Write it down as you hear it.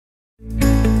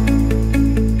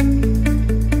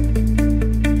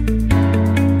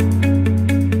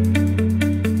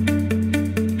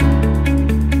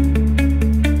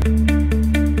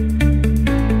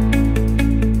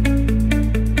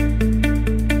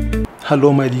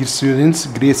Hello my dear students,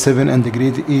 grade 7 and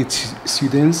grade 8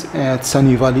 students at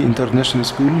Sunny Valley International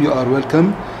School. You are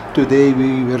welcome. Today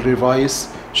we will revise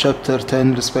chapter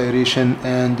 10, respiration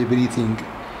and breathing.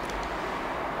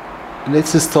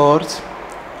 Let's start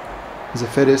the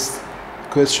first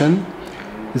question.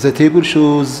 The table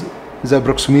shows the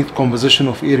approximate composition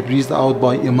of air breathed out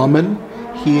by a mammal.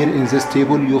 Here in this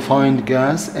table you find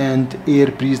gas and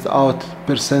air breathed out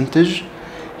percentage.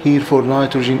 Here for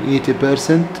nitrogen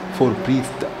 80%, for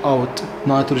breathed out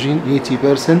nitrogen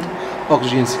 80%,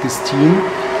 oxygen 16,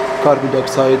 carbon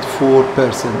dioxide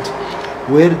 4%.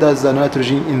 Where does the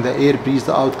nitrogen in the air breathed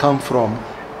out come from?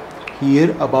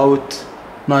 Here about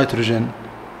nitrogen.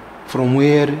 From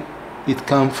where it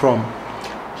come from?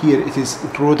 Here it is a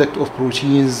product of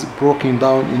proteins broken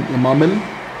down in a mammal.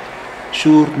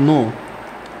 Sure, no.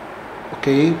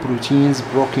 Okay, proteins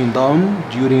broken down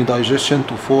during digestion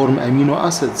to form amino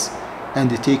acids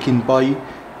and taken by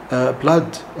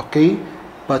blood, okay,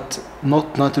 but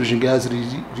not nitrogen gas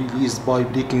released by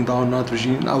breaking down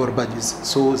nitrogen in our bodies.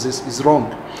 So this is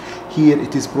wrong. Here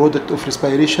it is product of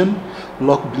respiration.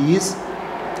 Look please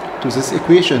to this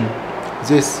equation.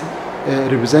 This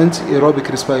represents aerobic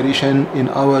respiration in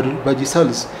our body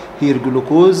cells. Here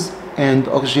glucose and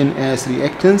oxygen as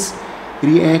reactants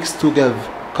reacts to give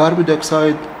carbon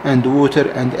dioxide and water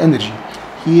and energy.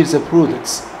 Here the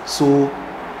products. So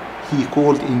he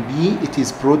called in B, it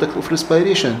is product of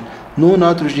respiration. No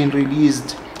nitrogen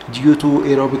released due to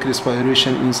aerobic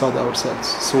respiration inside our cells.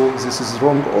 So this is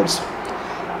wrong also.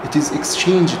 It is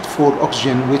exchanged for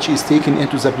oxygen which is taken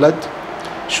into the blood.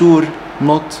 Sure,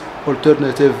 not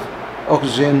alternative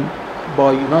oxygen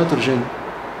by nitrogen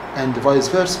and vice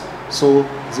versa. So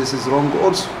this is wrong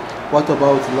also. What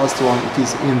about the last one? It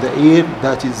is in the air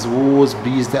that is was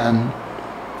breathed in.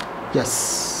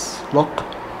 Yes, look.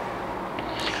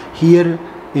 Here,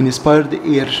 inspired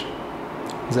air,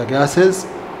 the gases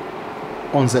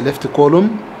on the left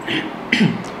column,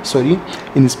 sorry,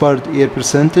 inspired air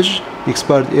percentage,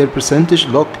 expired air percentage,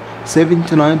 look,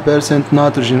 79%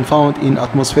 nitrogen found in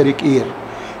atmospheric air.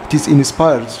 It is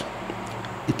inspired.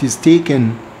 It is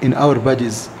taken in our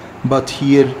bodies, but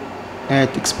here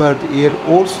at expired air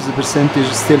also the percentage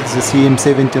is still the same,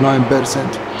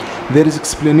 79%. There is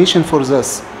explanation for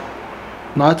this.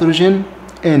 Nitrogen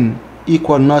in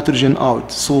equal nitrogen out,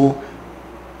 so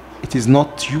it is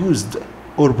not used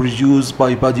or produced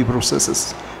by body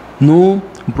processes. No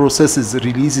processes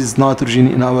releases nitrogen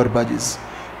in our bodies.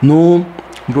 No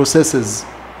processes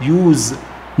use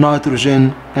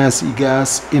nitrogen as a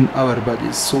gas in our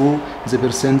bodies, so the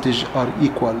percentage are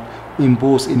equal in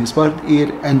both inspired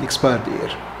air and expired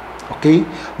air. Okay,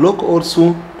 look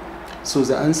also, so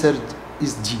the answer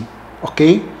is D.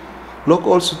 Okay, look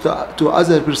also to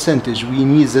other percentage. We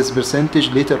need this percentage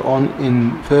later on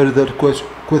in further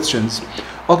questions.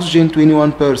 Oxygen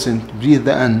 21% breathed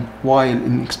in, while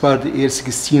in expired air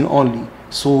 16 only.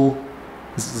 So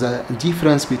the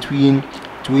difference between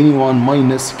 21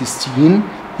 minus 16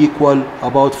 equal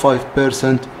about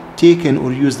 5% taken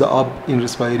or used up in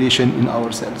respiration in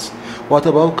our cells. What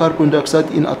about carbon dioxide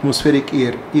in atmospheric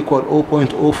air? Equal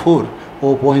 0.04,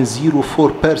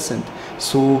 0.04%.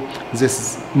 So this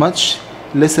is much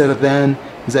lesser than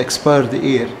the expired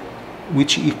air,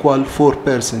 which equal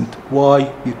 4%.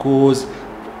 Why? Because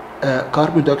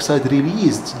carbon dioxide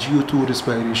released due to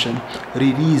respiration,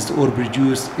 released or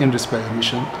produced in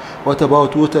respiration. What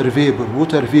about water vapor?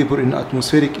 Water vapor in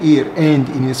atmospheric air and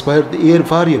in inspired air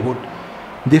variable,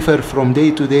 differ from day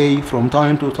to day, from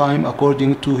time to time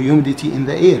according to humidity in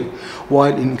the air,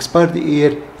 while in expired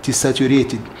air it is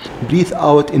saturated. Breathe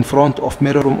out in front of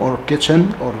mirror room or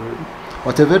kitchen or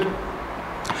whatever,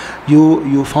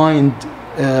 you find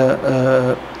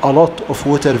a lot of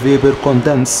water vapor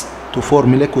condense to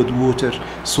form liquid water.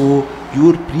 So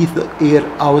your breathe air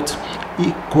out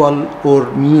equal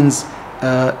or means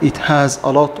it has a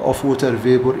lot of water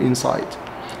vapor inside.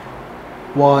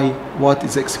 Why? What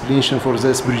is the explanation for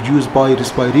this? Produced by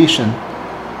respiration.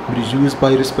 Produced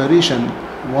by respiration,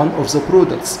 one of the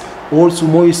products. Also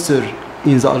moisture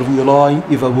in the alveoli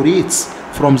evaporates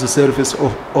from the surface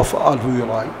of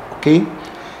alveoli. Okay?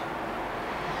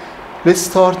 Let's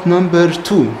start number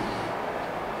 2.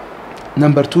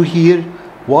 Number 2 here,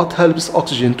 what helps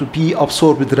oxygen to be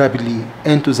absorbed rapidly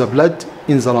into the blood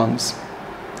in the lungs?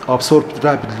 Absorbed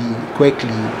rapidly,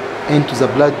 quickly into the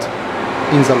blood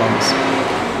in the lungs.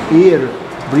 Air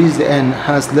breathed in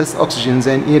has less oxygen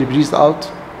than air breathed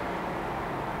out.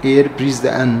 Air breathed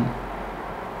in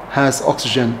has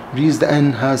oxygen. Breathed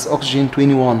in has oxygen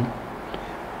 21.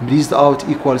 Breathed out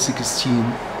equals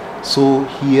 16. So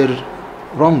here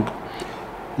wrong.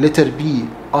 Letter B,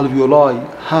 alveoli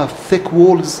have thick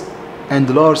walls and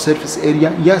large surface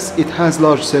area? Yes, it has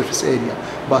large surface area,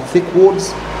 but thick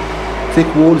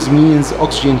walls means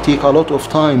oxygen take a lot of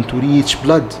time to reach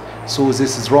blood, so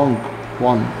this is wrong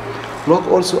one. Look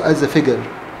also at the figure.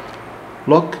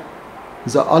 Look,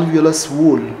 the alveolus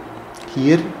wall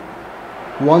here,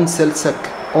 one cell sac,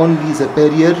 only the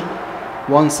barrier,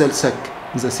 one cell sac,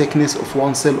 the thickness of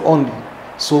one cell only.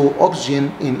 So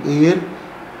oxygen in air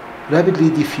rapidly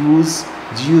diffuse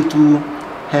due to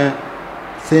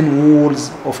thin walls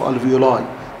of alveoli.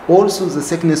 Also the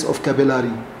thickness of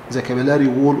capillary. The capillary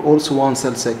wall also one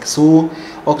cell sac. So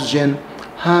oxygen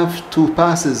have to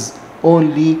passes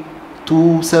only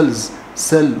two cells,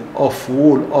 cell of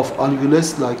wall of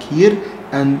alveolus like here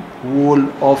and wall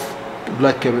of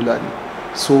black capillary.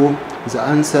 So the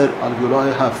answer,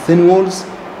 alveoli have thin walls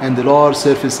and large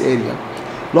surface area.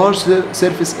 Large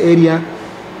surface area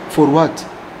for what?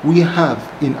 We have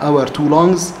in our two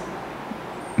lungs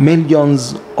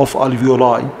millions of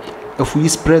alveoli. If we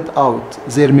spread out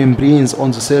their membranes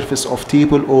on the surface of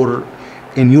table or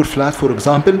in your flat, for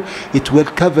example, it will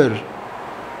cover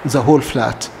the whole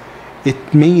flat.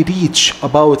 It may reach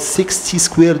about 60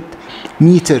 square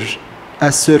meters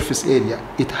as surface area.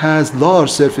 It has large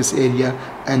surface area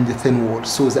and thin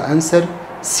walls. So the answer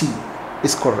C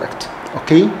is correct.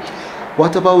 Okay.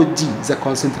 What about D? The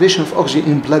concentration of oxygen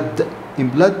in blood. In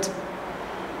blood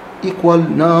equal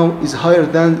now is higher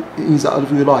than in the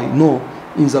alveoli. No,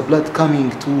 in the blood coming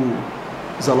to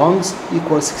the lungs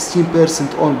equal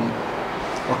 16% only.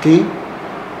 Okay,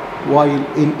 while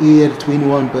in air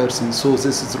 21%. So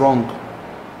this is wrong.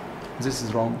 This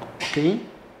is wrong. Okay.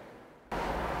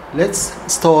 Let's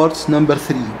start number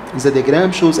 3. The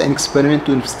diagram shows an experiment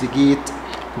to investigate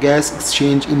gas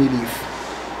exchange in a leaf.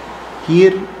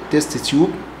 Here, test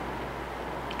tube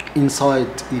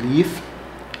inside a leaf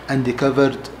and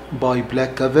covered by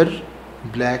black cover.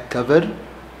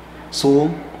 So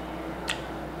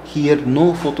here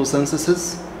no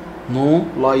photosynthesis, no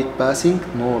light passing,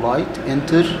 no light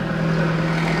enter.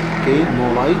 Okay,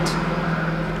 no light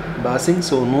passing,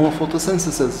 so no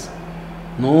photosynthesis,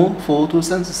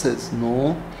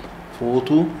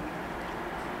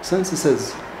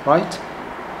 right?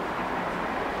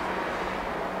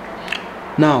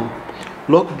 Now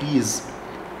look please,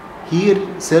 here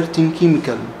certain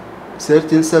chemical,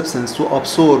 certain substance to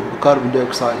absorb carbon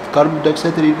dioxide. Carbon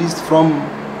dioxide released from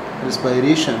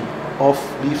respiration of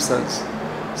leaf cells.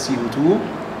 CO2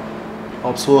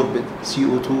 absorbed,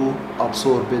 CO2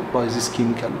 absorbed by this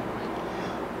chemical.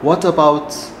 What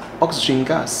about oxygen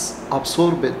gas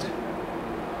absorbed,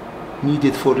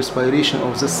 needed for respiration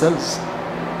of the cells?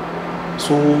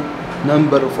 So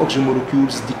number of oxygen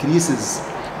molecules decreases.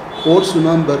 Also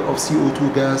number of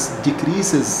CO2 gas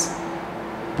decreases.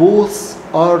 Both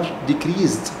are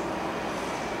decreased.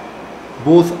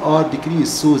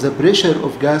 So the pressure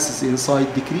of gases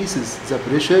inside decreases. The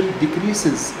pressure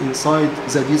decreases inside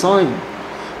the design.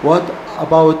 What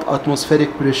about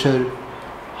atmospheric pressure?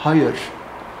 Higher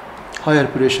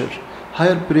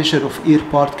pressure of air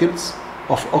particles,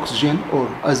 of oxygen or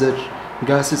other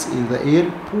gases in the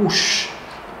air push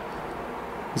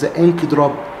the ink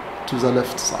drop to the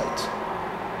left side.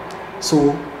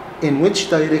 So in which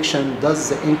direction does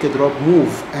the ink drop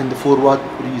move and for what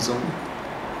reason?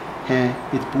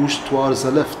 It pushed towards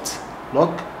the left.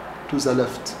 Look, to the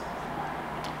left.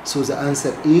 So the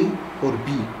answer A or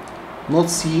B, not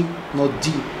C, not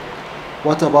D.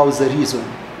 What about the reason?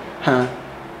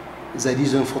 The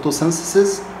reason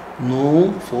photosynthesis?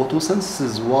 No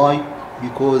photosynthesis. Why?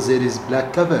 Because there is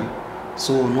black cover.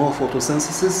 So no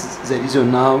photosynthesis. The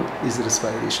reason now is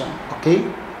respiration. Okay?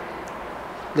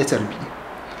 Letter B.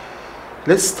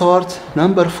 Let's start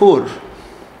number 4.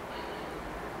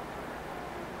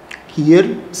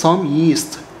 Here some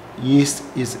yeast. Yeast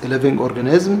is a living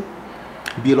organism,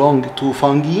 belong to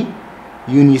fungi,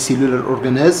 unicellular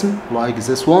organism like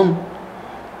this one.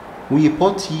 We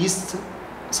put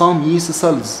some yeast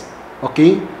cells,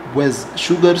 okay, with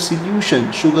sugar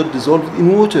solution, sugar dissolved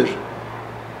in water.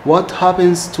 What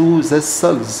happens to these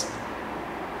cells?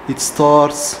 It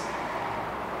starts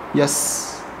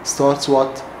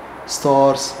what?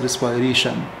 Starts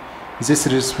respiration. This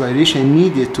respiration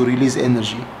needed to release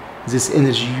energy. This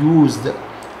energy used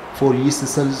for yeast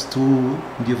cells to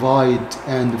divide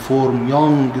and form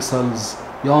young cells,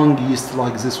 young yeast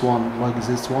like this one,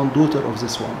 daughter of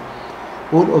this one.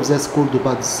 All of this called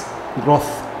buds, growth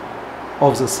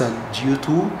of the cell, due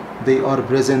to they are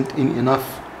present in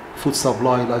enough food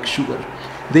supply like sugar.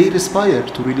 They respire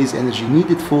to release energy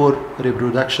needed for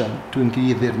reproduction to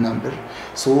increase their number.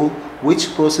 So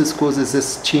which process causes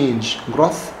this change?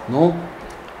 Growth? No.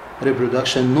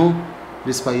 Reproduction? No.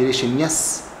 Respiration?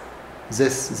 Yes.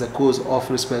 This is the cause of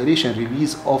respiration,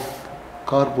 release of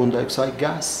carbon dioxide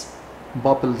gas.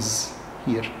 Bubbles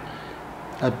here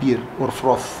appear, or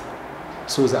froth.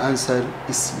 So the answer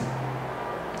is C.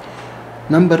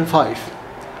 Number 5.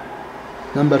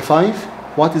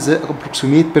 What is the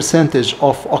approximate percentage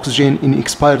of oxygen in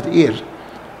expired air?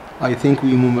 I think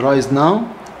we memorized now.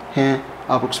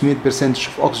 Approximate percentage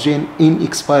of oxygen in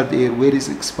expired air. Where is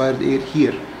expired air?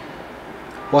 Here.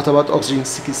 What about oxygen?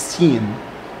 16.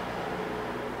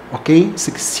 Okay,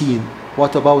 16.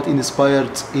 What about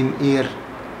inspired in air?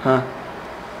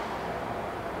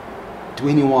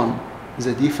 21.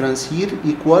 The difference here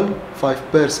equal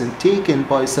 5% taken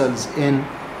by cells in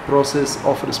process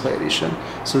of respiration.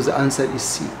 So the answer is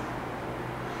C.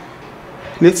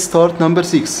 Let's start number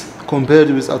 6. Compared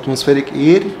with atmospheric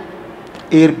air,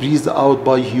 air breathed out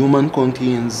by human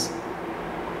contains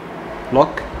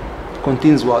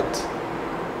contains what?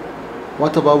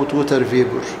 What about water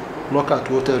vapor? Look at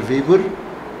water vapor.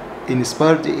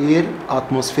 Inspired air,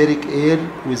 atmospheric air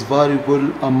with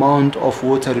variable amount of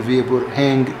water vapor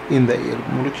hang in the air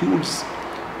molecules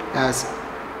as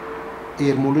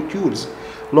air molecules.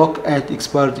 Look at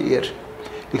expired air.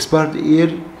 Expired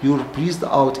air, your breathed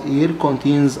out air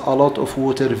contains a lot of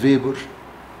water vapor.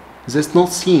 This is not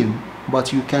seen,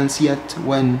 but you can see it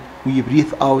when we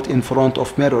breathe out in front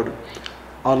of mirror.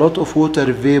 A lot of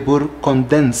water vapor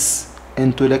condense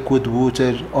into liquid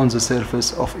water on the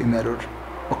surface of a mirror.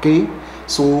 Okay,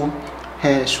 so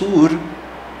sure,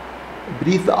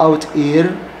 breathed out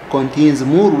air contains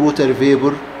more water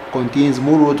vapor,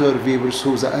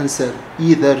 so the answer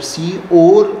either C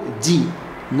or D,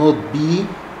 not B,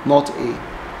 not A.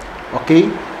 Okay,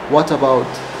 what about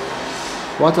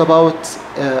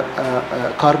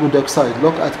carbon dioxide?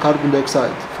 Look at carbon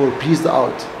dioxide. For breathed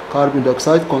out, carbon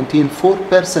dioxide contains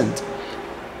 4%.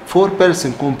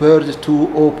 4% compared to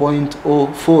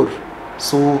 0.04.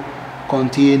 So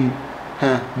contain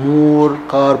more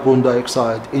carbon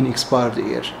dioxide in expired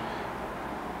air.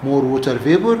 More water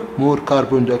vapor, more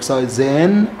carbon dioxide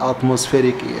than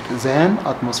atmospheric air.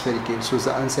 So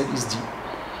the answer is D.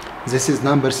 This is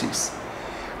number 6.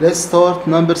 Let's start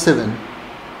number 7.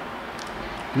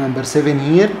 Number 7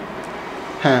 here.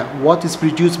 What is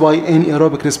produced by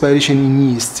anaerobic respiration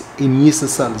in yeast? In yeast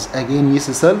cells. Again,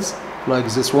 yeast cells like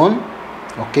this one.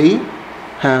 Okay.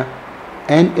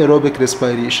 Anaerobic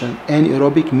respiration.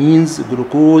 Anaerobic means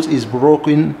glucose is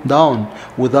broken down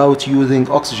without using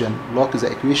oxygen. Look the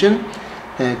equation.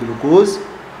 Glucose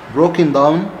broken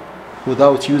down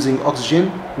without using oxygen,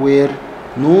 where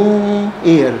no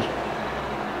air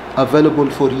available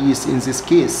for yeast in this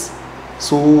case.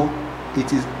 So it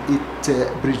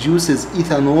produces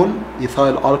ethanol,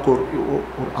 ethyl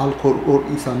alcohol or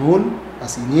ethanol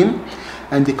as a name,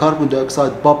 and the carbon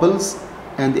dioxide bubbles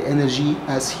and the energy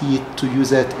as heat to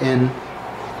use it in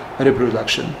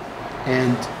reproduction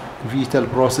and vital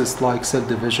process like cell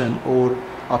division or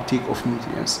uptake of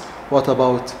nutrients. What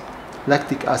about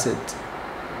lactic acid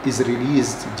is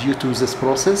released due to this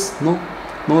process? No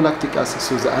lactic acid.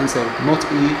 So the answer not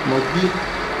A, not B.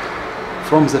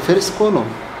 From the first column,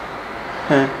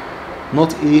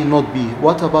 not A, not B.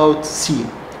 What about C?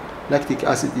 Lactic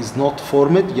acid is not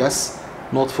formed. Yes.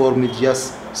 Not formed.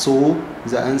 Yes. So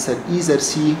the answer either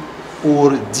C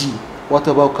or D. What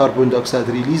about carbon dioxide?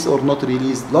 Released or not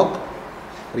released? Look,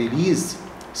 released.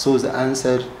 So the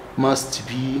answer must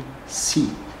be C.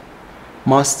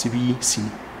 Must be C.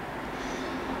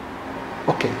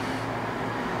 Okay.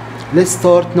 Let's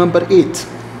start number 8.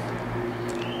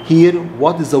 Here,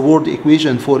 what is the word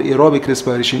equation for aerobic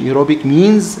respiration? Aerobic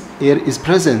means air is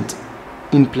present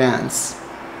in plants.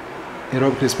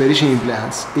 Aerobic respiration in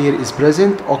plants. Air is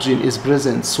present, oxygen is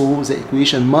present. So the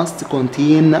equation must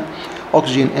contain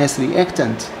oxygen as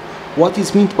reactant. What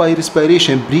is meant by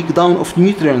respiration? Breakdown of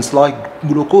nutrients like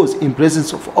glucose in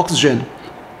presence of oxygen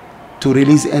to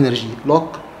release energy.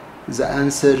 Look, the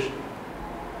answer,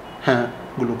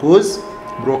 glucose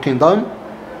broken down,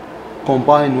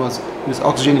 combined with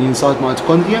oxygen inside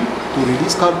mitochondria to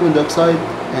release carbon dioxide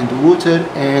and water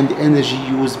and energy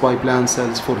used by plant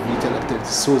cells for vital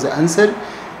activities. So the answer,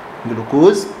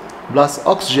 glucose plus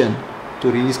oxygen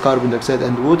to release carbon dioxide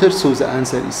and water. So the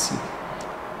answer is C.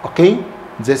 Okay,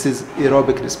 this is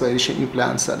aerobic respiration in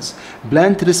plant cells.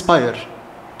 Plant respire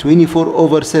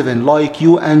 24/7 like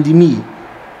you and me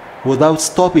without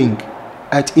stopping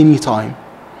at any time.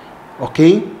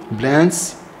 Okay,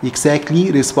 plants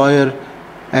exactly respire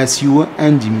as you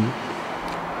and me.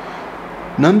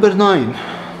 Number 9.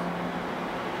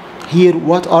 Here,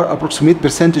 what are approximate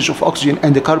percentage of oxygen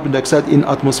and the carbon dioxide in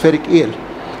atmospheric air?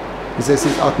 This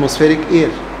is atmospheric air.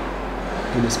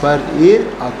 Inspired air,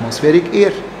 atmospheric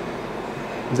air.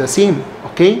 The same.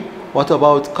 Okay. What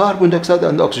about carbon dioxide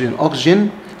and oxygen?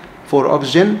 Oxygen, for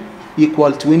oxygen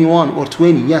equal 21 or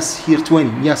 20. Yes, here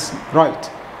 20. Yes, right.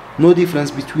 No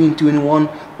difference between 21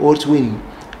 or 20.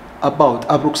 About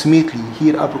approximately,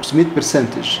 here approximate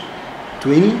percentage.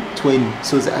 20, 20.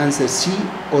 So the answer C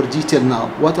or D till now.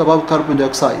 What about carbon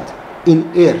dioxide?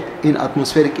 In air, in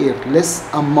atmospheric air, less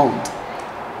amount.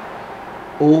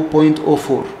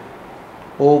 0.04.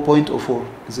 0.04.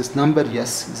 Is this number?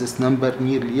 Yes. Is this number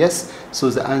nearly yes?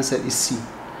 So the answer is C.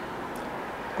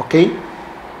 Okay.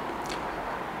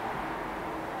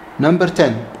 Number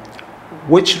 10.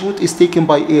 Which route is taken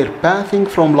by air passing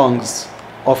from lungs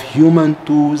of human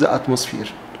to the atmosphere?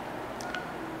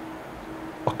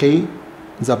 Okay.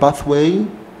 The pathway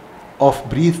of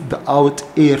breathed out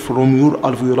air from your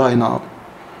alveoli now.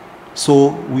 So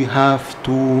we have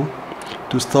to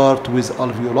start with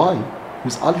alveoli,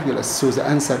 with alveolus. So the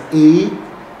answer A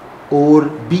or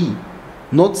B,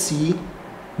 not C,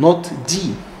 not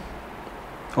D.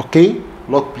 Okay,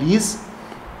 look please.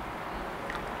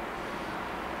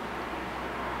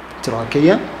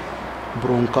 Trachea,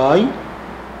 bronchi,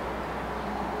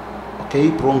 okay,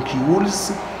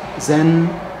 bronchioles, then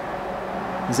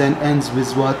ends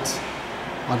with what?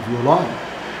 Alveoli.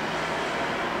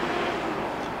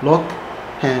 Look,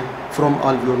 from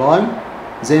alveoli,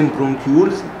 then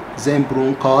bronchioles, then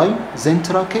bronchi, then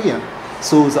trachea.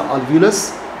 So the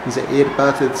alveolus, the air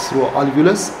passes through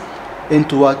alveolus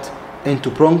into what? Into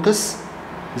bronchus,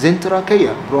 then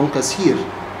trachea. Bronchus here,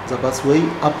 the pathway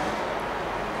up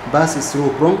passes through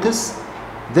bronchus,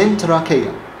 then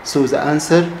trachea. So the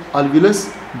answer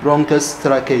alveolus, bronchus,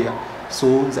 trachea.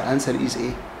 So the answer is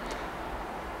A.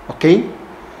 Okay,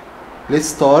 let's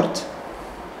start.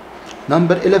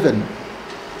 Number 11.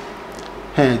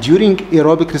 During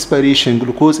aerobic respiration,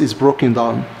 glucose is broken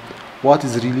down. What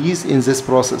is released in this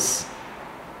process?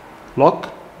 Look,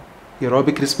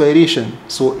 aerobic respiration.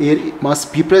 So air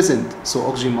must be present. So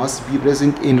oxygen must be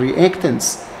present in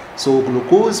reactants. So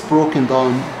glucose broken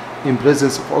down in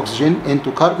presence of oxygen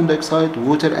into carbon dioxide,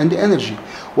 water, and energy.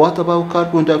 What about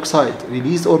carbon dioxide?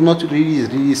 Released or not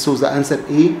released? Released. So the answer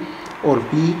A or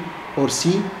B or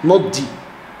C, not D.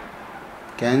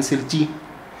 Cancel D.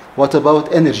 What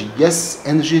about energy? Yes,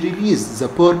 energy released. The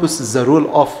purpose, the role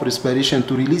of respiration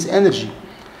to release energy.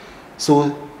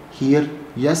 So here,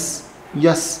 yes,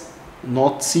 yes,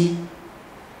 not C.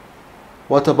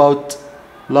 What about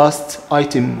last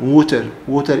item, water?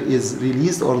 Water is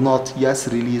released or not? Yes,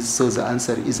 released. So the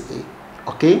answer is A.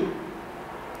 Okay?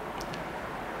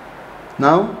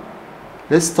 Now,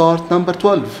 let's start number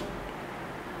 12.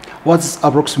 What's the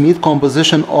approximate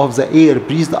composition of the air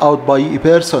breathed out by a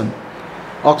person?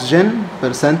 Oxygen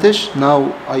percentage.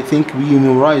 Now I think we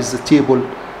memorize the table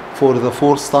for the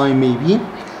fourth time maybe.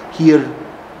 Here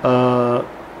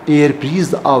air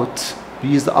breathed out,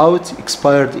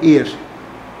 expired air.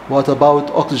 What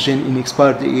about oxygen in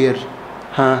expired air?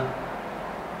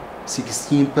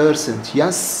 16%.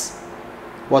 Yes.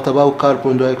 What about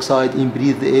carbon dioxide in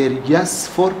breathed air? Yes,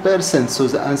 4%. So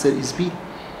the answer is B.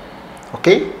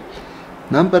 Okay.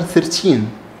 Number 13.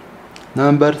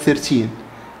 Number 13.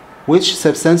 Which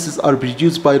substances are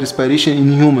produced by respiration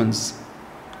in humans?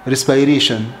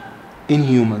 Respiration in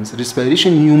humans.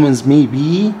 Respiration in humans may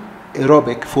be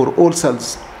aerobic for all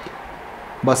cells,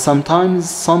 but sometimes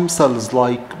some cells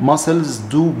like muscles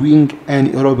doing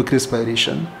anaerobic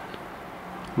respiration.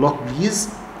 Look please,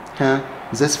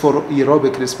 that's for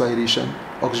aerobic respiration.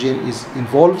 Oxygen is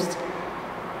involved.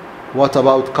 What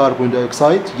about carbon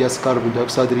dioxide? Yes, carbon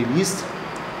dioxide released.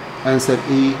 Answer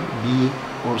A, B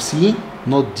or C,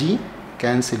 not D.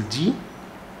 Cancel D.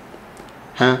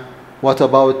 What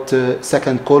about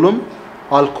second column?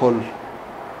 Alcohol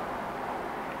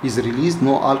is released.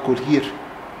 No alcohol here.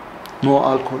 No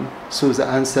alcohol. So the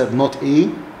answer not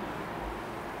A.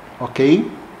 Okay.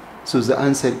 So the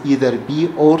answer either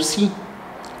B or C.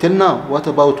 Till now, what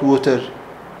about water?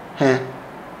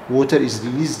 Water is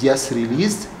released. Yes,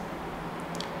 released.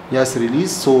 Yes,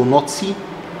 released. So not C.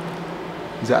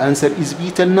 The answer is B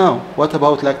till now. What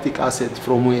about lactic acid?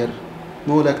 From where?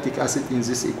 No lactic acid in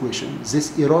this equation.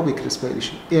 This aerobic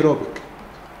respiration. Aerobic.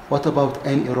 What about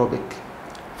anaerobic?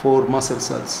 For muscle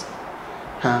cells.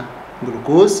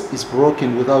 Glucose is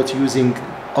broken without using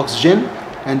oxygen,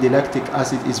 and the lactic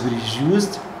acid is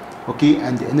produced, okay,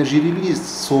 and the energy released.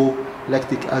 So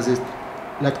lactic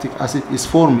acid is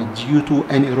formed due to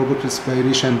anaerobic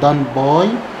respiration done by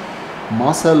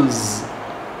muscles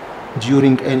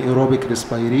during anaerobic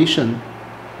respiration.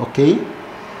 Okay,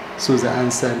 so the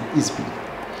answer is B.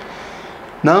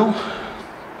 Now,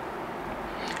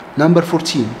 number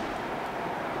 14.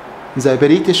 The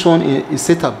apparatus shown is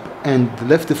set up and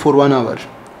left for 1 hour.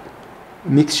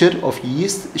 mixture of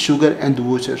yeast, sugar and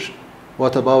water.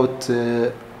 What about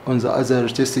on the other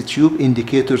test tube?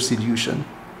 Indicator solution.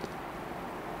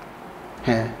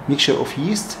 Mixture of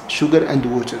yeast, sugar and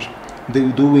water.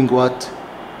 They're doing what?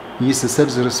 Yeast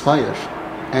cells respire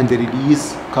and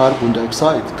release carbon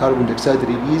dioxide. Carbon dioxide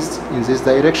released in this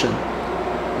direction,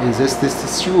 in this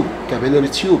test tube, capillary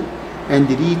tube, and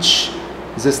reach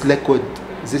this liquid,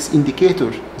 this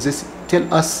indicator. This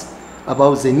tell us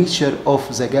about the nature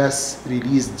of the gas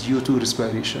released due to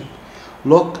respiration.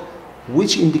 Look,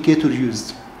 which indicator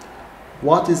used?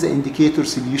 What is the indicator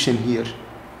solution here?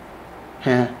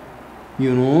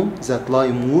 You know that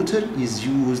lime water is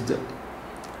used.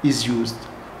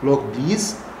 Look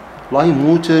please, lime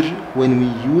water when we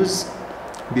use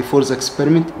before the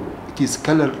experiment, it is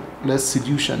colorless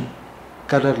solution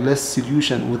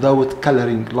without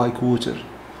coloring like water.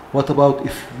 What about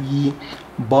if we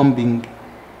bumping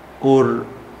or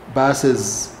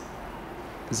passes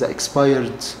the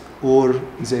expired or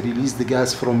the released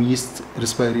gas from yeast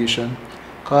respiration?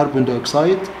 Carbon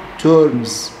dioxide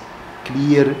turns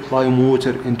clear lime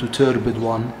water into turbid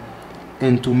one,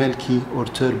 into milky or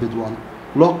turbid one.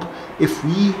 Look, if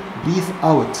we breathe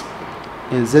out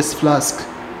in this flask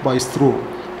by straw,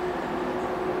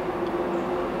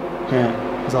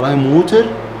 the lime water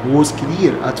was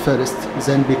clear at first,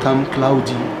 then become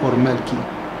cloudy or milky.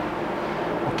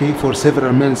 Okay, for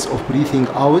several minutes of breathing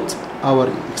out, our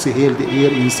exhaled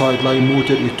air inside lime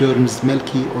water, it turns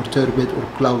milky or turbid or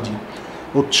cloudy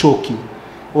or choky.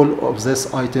 All of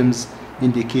these items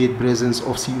indicate presence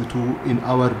of CO2 in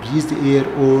our breathed air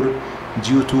or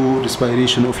due to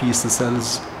respiration of yeast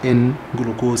cells in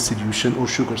glucose solution or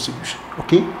sugar solution.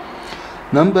 Okay.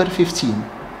 Number 15.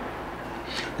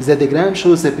 The diagram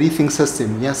shows the breathing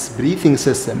system. Yes, breathing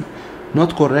system.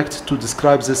 Not correct to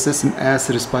describe the system as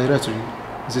respiratory.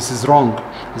 This is wrong.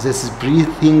 This is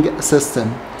breathing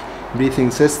system.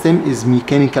 Breathing system is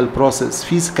mechanical process,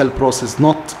 physical process,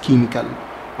 not chemical.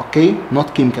 Okay,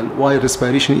 not chemical. While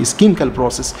respiration is chemical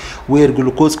process where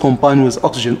glucose combined with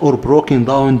oxygen or broken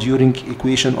down during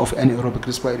equation of anaerobic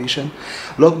respiration.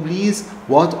 Look please,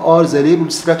 what are the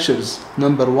labeled structures?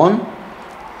 Number one,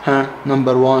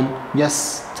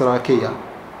 yes, trachea.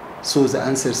 So the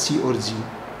answer C or D.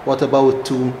 What about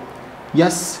 2?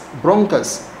 Yes,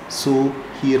 bronchus. So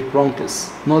here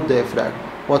bronchus, not diaphragm.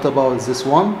 What about this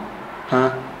one?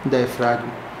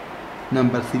 Diaphragm.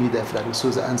 Number 3, diaphragm.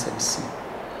 So the answer is C.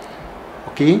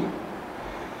 Okay,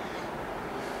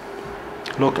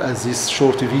 look at this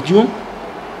short video.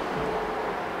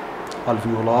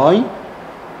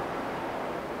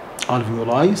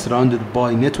 Alveoli surrounded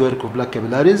by network of black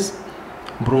capillaries,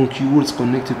 bronchioles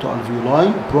connected to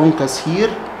alveoli, bronchus here,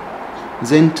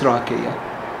 then trachea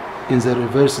in the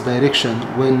reverse direction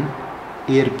when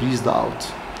air breathed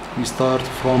out. We start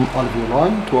from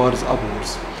alveoli towards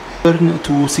upwards. Turn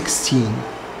to 16.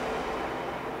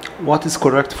 What is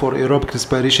correct for aerobic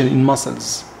respiration in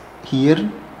muscles?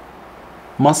 Here,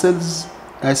 muscles,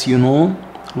 as you know,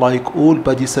 like all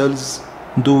body cells,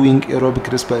 doing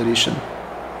aerobic respiration.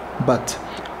 But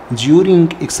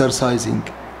during exercising,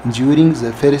 during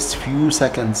the first few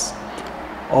seconds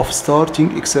of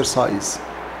starting exercise,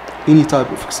 any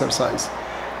type of exercise,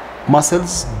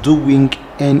 muscles doing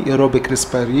anaerobic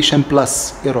respiration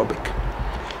plus aerobic.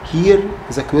 Here,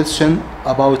 the question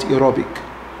about aerobic.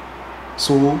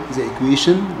 So the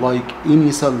equation, like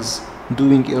any cells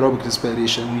doing aerobic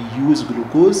respiration, we use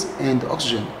glucose and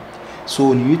oxygen.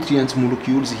 So nutrient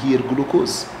molecules here,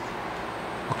 glucose.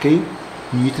 Okay,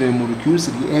 nutrient molecules,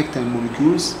 reactant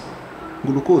molecules,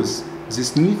 glucose.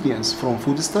 These nutrients from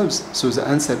foodstuffs. So the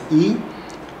answer A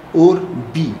or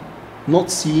B, not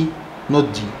C,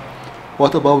 not D.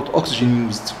 What about oxygen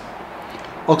used?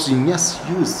 Oxygen, yes,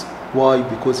 used. Why?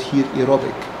 Because here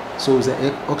aerobic. So the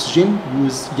oxygen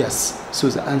used, yes. So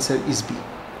the answer is B.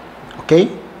 Okay.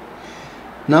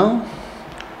 Now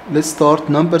let's start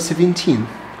number 17.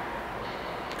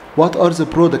 What are the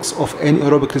products of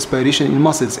anaerobic respiration in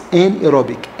muscles?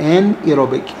 Anaerobic,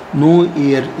 no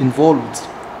air involved.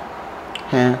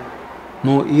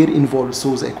 No air involved.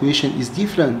 So the equation is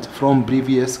different from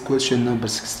previous question number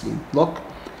 16. Look,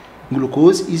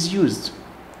 glucose is used,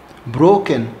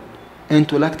 broken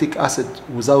into lactic acid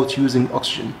without using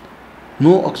oxygen.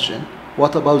 No oxygen.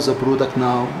 What about the product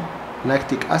now?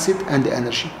 Lactic acid and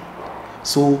energy.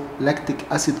 So lactic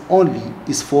acid only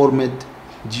is formed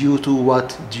due to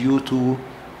what? Due to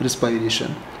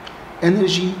respiration.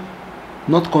 Energy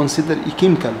not considered a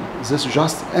chemical. This is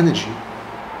just energy.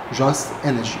 Just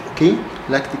energy. Okay?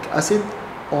 Lactic acid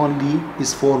only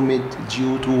is formed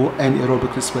due to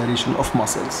anaerobic respiration of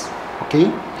muscles.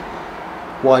 Okay?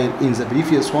 While in the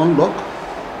previous one, look,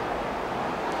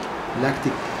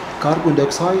 lactic carbon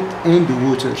dioxide and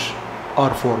water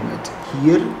are formed.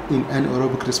 Here in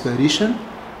anaerobic respiration,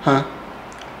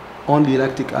 only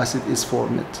lactic acid is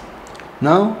formed.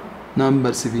 Now,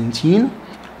 number 17.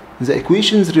 The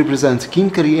equations represent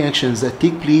chemical reactions that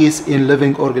take place in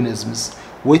living organisms.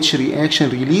 Which reaction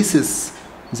releases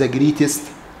the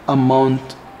greatest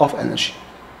amount of energy?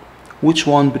 Which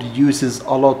one produces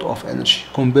a lot of energy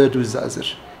compared with the other?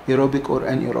 Aerobic or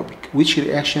anaerobic? Which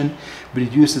reaction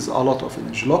produces a lot of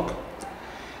energy? Look,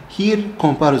 here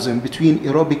comparison between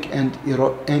aerobic and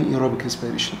anaerobic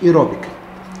respiration. Aerobic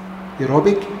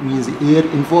means air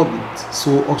involved,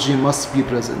 so oxygen must be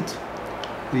present.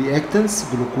 Reactants,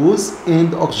 glucose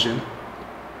and oxygen.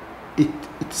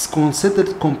 It's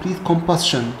considered complete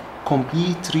combustion,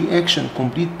 complete reaction,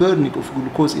 complete burning of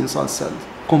glucose inside cell.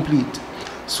 Complete.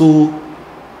 So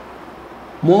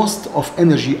most of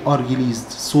energy are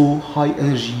released, so high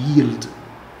energy yield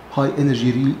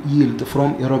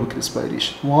from aerobic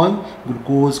respiration. Why?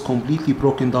 Glucose completely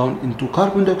broken down into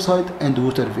carbon dioxide and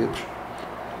water vapor.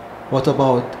 What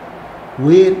about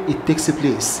where it takes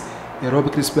place?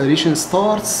 Aerobic respiration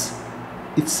starts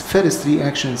its first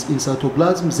reactions in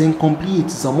cytoplasm, then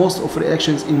completes the most of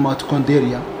reactions in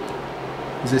mitochondria,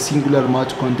 the singular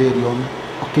mitochondrion.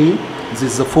 Okay, this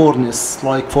is the furnace,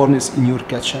 like furnace in your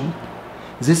kitchen.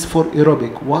 This for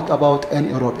aerobic. What about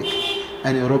anaerobic?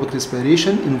 Anaerobic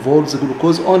respiration involves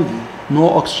glucose only, no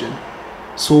oxygen.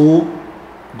 So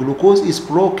glucose is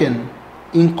broken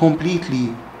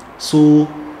incompletely, so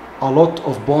a lot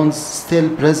of bonds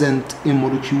still present in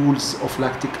molecules of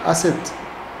lactic acid.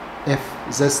 If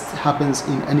this happens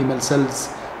in animal cells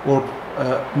or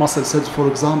muscle cells, for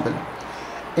example.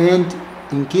 And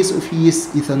in case of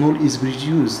yeast, ethanol is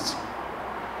produced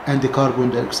and the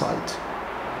carbon dioxide.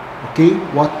 Okay,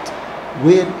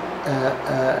 where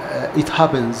it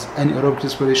happens, anaerobic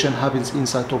respiration happens in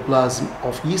cytoplasm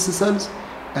of yeast cells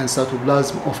and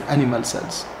cytoplasm of animal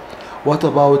cells. What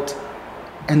about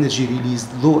energy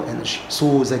released? Low energy.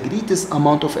 So the greatest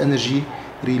amount of energy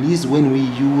released when we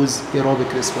use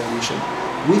aerobic respiration.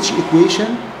 Which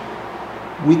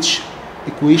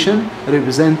equation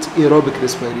represent aerobic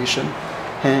respiration?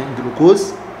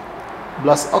 Glucose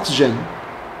plus oxygen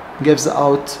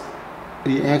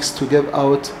reacts to give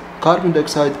out carbon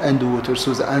dioxide and water,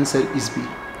 so the answer is B.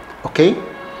 Okay,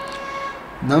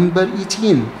 number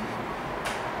 18.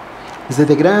 The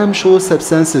diagram shows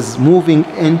substances moving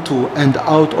into and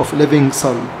out of living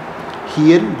cell.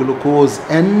 Here glucose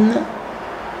N,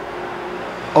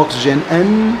 oxygen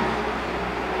N,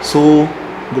 so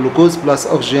glucose plus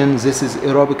oxygen, this is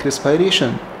aerobic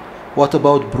respiration. What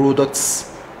about products?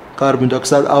 Carbon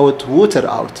dioxide out, water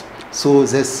out, so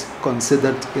this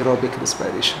considered aerobic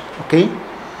respiration. Okay,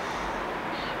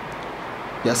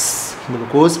 yes,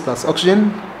 glucose plus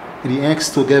oxygen reacts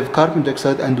to give carbon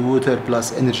dioxide and water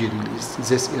plus energy released.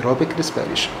 This aerobic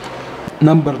respiration.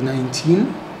 Number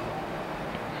 19.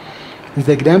 The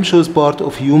diagram shows part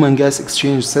of human gas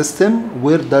exchange system.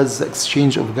 Where does the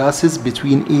exchange of gases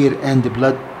between air and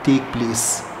blood take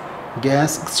place?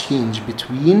 Gas exchange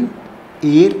between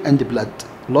air and blood.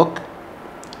 Look,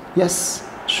 yes,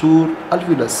 sure,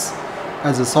 alveolus,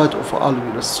 at the site of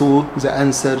alveolus. So the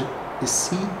answer is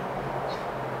C,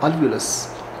 alveolus.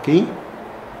 Okay,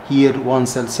 here one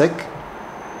cell sac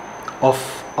of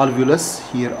alveolus,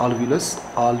 here alveolus,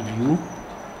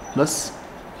 alveolus.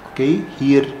 Okay,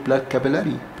 here blood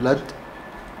capillary.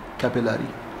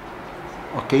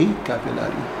 Okay,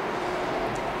 capillary.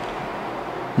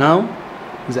 Now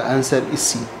the answer is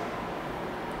C.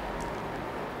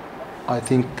 I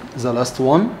think the last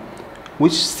one.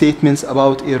 Which statements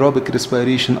about aerobic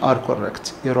respiration are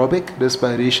correct? Aerobic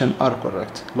respiration are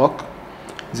correct. Look,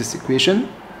 this equation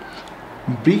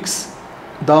breaks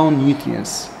down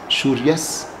nutrients. Sure,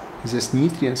 yes, this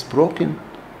nutrients broken.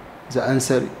 The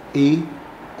answer A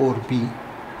or B,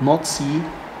 not C,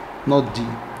 not D.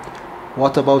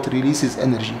 What about releases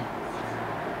energy?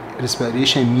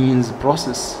 Respiration means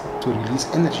process to release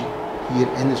energy. Here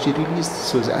energy released,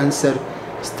 so the answer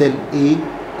still A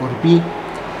or B.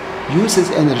 Uses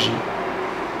energy.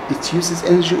 It uses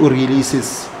energy or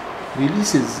releases?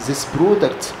 Releases this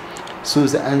product. So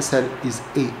the answer is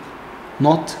A,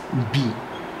 not B.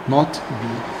 Not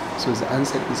B. So the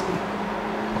answer is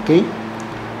A. Okay?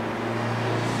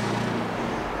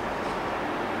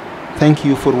 Thank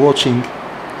you for watching.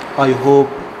 I hope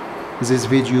this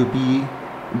video be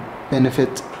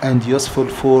benefit and useful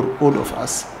for all of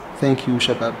us. Thank you,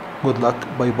 Shabab. Good luck.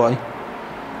 Bye bye.